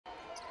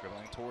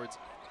Dribbling towards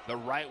the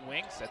right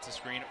wing, sets a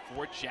screen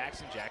for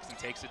Jackson. Jackson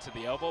takes it to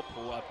the elbow,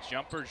 pull-up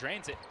jumper,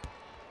 drains it.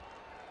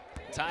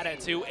 Tied at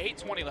 2,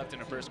 8:20 left in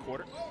the first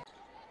quarter.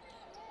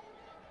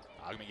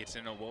 Ogman gets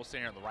into Wilson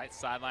here on the right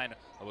sideline.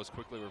 Lobos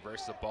quickly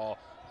reverse the ball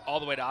all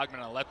the way to Ogman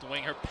on the left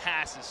wing. Her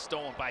pass is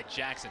stolen by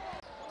Jackson.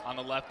 On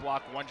the left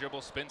block, one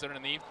dribble, spins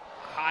underneath.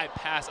 High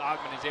pass,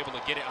 Ogman is able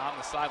to get it on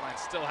the sideline.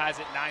 Still has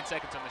it, 9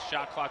 seconds on the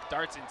shot clock.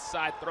 Darts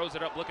inside, throws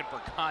it up, looking for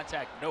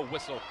contact, no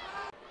whistle.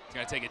 He's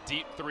gonna take a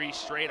deep three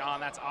straight on,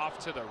 that's off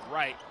to the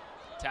right.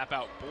 Tap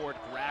out board,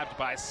 grabbed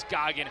by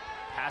Scoggin.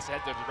 Pass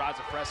ahead to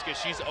Raza Fresca.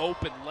 She's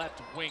open,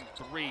 left wing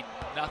three,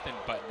 nothing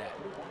but net.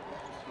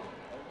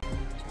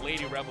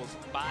 Lady Rebels,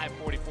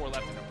 5:44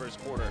 left in the first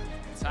quarter.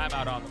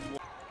 Timeout on the floor.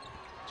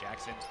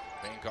 Jackson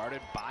being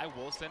guarded by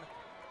Wilson.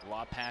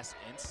 Lob pass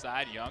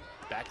inside, Young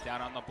back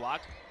down on the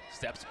block.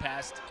 Steps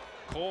past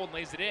Cole and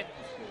lays it in.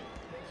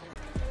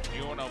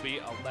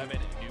 UNLV 11,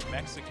 New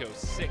Mexico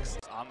 6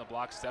 on the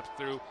block, steps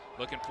through,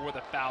 looking for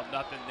the foul,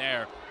 nothing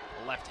there.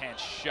 Left-hand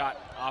shot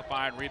off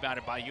iron,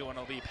 rebounded by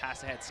UNLV.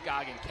 Pass ahead,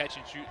 Scoggin, catch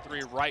and shoot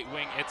three, right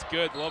wing, it's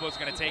good. Lobo's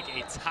gonna take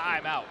a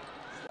timeout.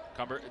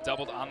 Cumber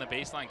doubled on the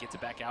baseline, gets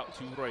it back out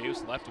to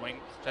Royus, left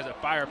wing. Tries a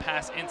fire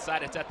pass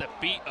inside, it's at the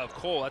feet of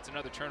Cole. That's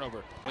another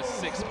turnover with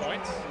 6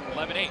 points,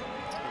 11-8.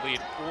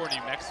 Lead for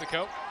New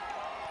Mexico.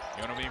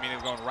 UNLV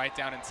immediately going right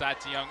down inside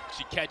to Young.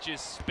 She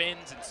catches,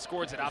 spins, and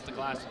scores it off the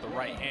glass with the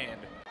right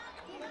hand.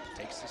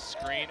 Takes the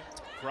screen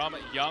from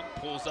Young,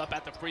 pulls up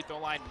at the free throw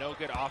line, no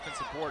good.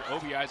 Offensive board.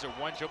 Obiizer,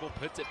 one dribble,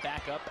 puts it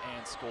back up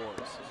and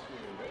scores.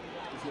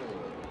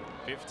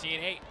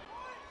 15-8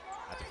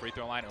 at the free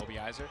throw line.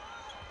 Obiizer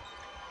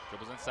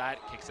dribbles inside,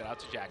 kicks it out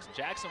to Jackson.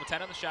 Jackson with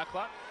 10 on the shot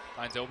clock,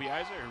 finds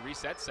Obiizer, who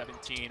resets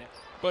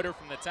 17-footer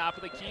from the top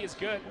of the key is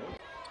good.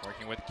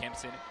 Working with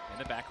Kimson in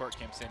the backcourt.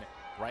 Kimson,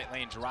 right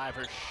lane drive,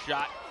 her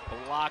shot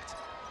blocked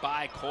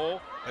by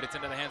Cole, but it's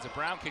into the hands of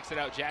Brown, kicks it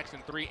out.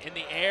 Jackson, three in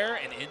the air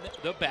and in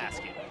the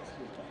basket.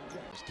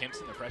 There's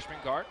Kimson, the freshman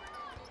guard,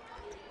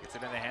 gets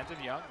it in the hands of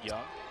Young.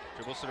 Young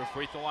dribbles to the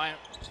free throw line,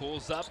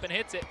 pulls up and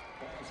hits it.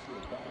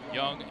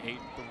 Young, a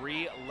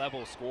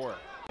 3-level scorer.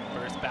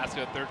 First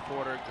basket of third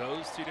quarter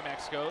goes to New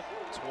Mexico,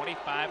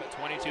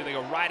 25-22. They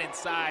go right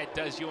inside,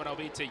 does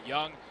UNLV to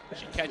Young.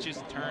 She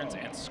catches, turns,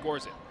 and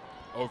scores it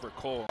over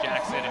Cole.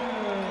 Jackson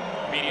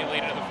immediately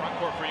into the front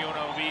court for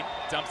UNLV,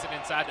 dumps it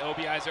inside to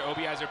Obiizer.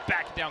 Obiizer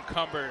back down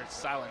Cumber,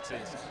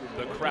 silences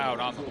the crowd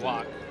on the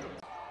block.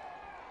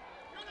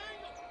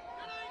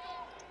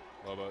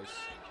 Lobos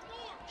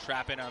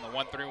trapping on the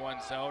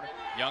 1-3-1 zone.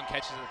 Young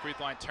catches the free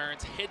throw line,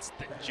 turns, hits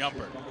the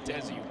jumper.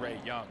 Desiree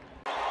Young.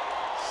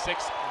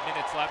 6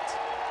 minutes left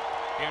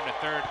here in the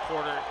third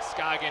quarter.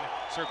 Scoggin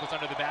circles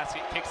under the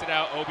basket, kicks it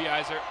out.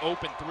 Obiizer,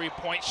 open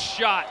three-point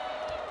shot.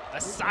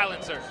 A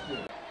silencer.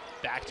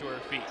 Back to her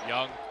feet.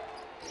 Young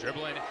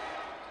dribbling,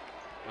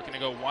 looking to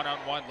go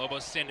one-on-one.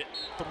 Lobos send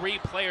 3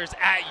 players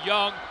at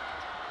Young,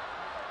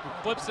 who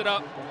flips it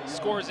up,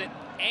 scores it,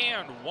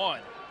 and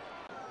one.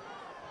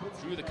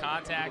 Drew the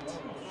contact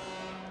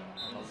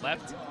on the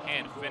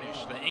left-hand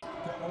finish.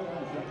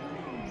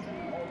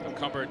 The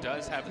Cumber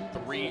does have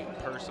 3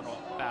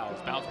 personal fouls.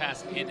 Bounce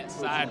pass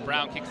inside.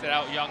 Brown kicks it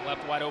out. Young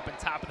left wide open,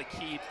 top of the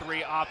key.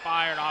 3 off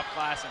iron, off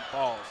glass, and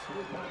falls.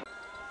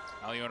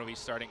 Now UNLV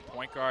starting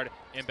point guard,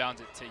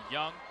 inbounds it to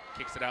Young,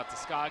 kicks it out to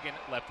Scoggin,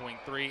 left wing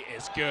 3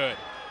 is good.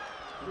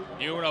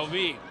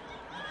 UNLV,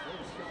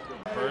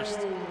 first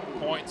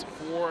points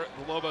for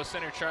the Lobo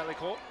center, Charlie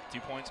Cole, 2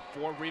 points,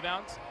 4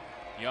 rebounds.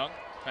 Young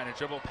trying to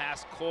dribble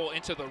past Cole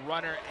into the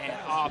runner and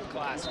off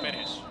glass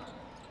finish.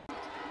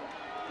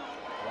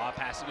 Lob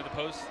pass into the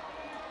post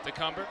to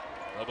Cumber,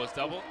 Lobos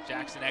double,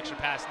 Jackson extra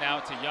pass now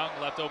to Young,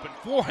 left open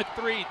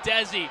 4-3,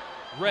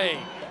 Desiree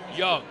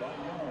Young.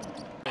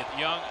 With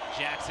Young,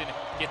 Jackson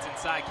gets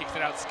inside, kicks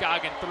it out,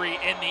 Scoggin, 3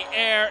 in the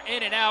air,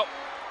 in and out.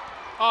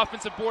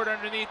 Offensive board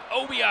underneath,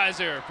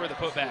 Obiizer for the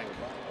putback.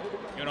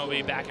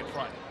 UNLV back in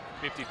front,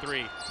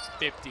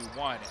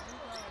 53-51.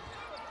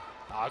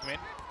 Ogman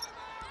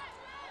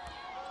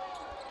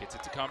gets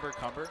it to Cumber.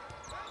 Cumber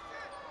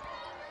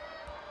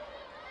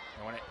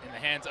going in the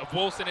hands of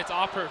Wilson. It's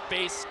off her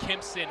face.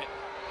 Kimson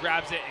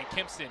grabs it, and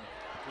Kimson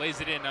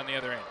lays it in on the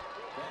other end.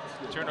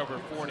 Turnover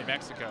for New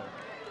Mexico.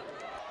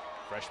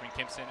 Freshman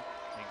Kimson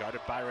being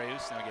guarded by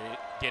Reus. Now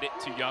get it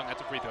to Young at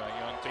the free throw.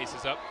 Young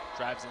faces up,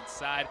 drives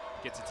inside,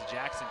 gets it to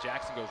Jackson.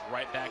 Jackson goes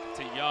right back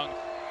to Young.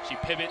 She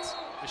pivots,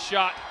 the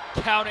shot,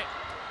 count it,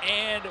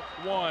 and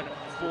one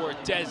for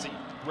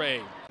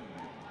Desiree.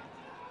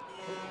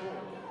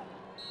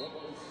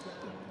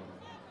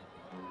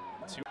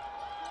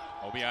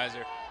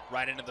 Obiizer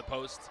right into the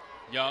post.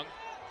 Young,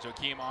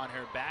 Joakim on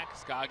her back.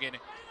 Scoggin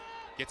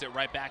gets it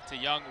right back to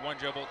Young. One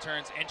dribble,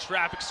 turns, and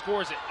traffic,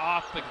 scores it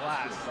off the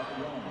glass.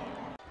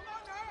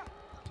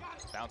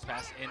 Bounce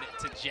pass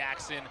into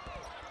Jackson.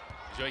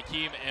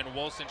 Joakim and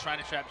Wilson trying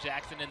to trap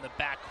Jackson in the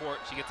backcourt.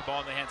 She gets the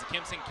ball in the hands of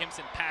Kimson.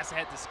 Kimson pass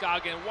ahead to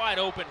Scoggin, wide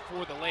open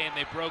for the lay, and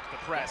they broke the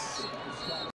press.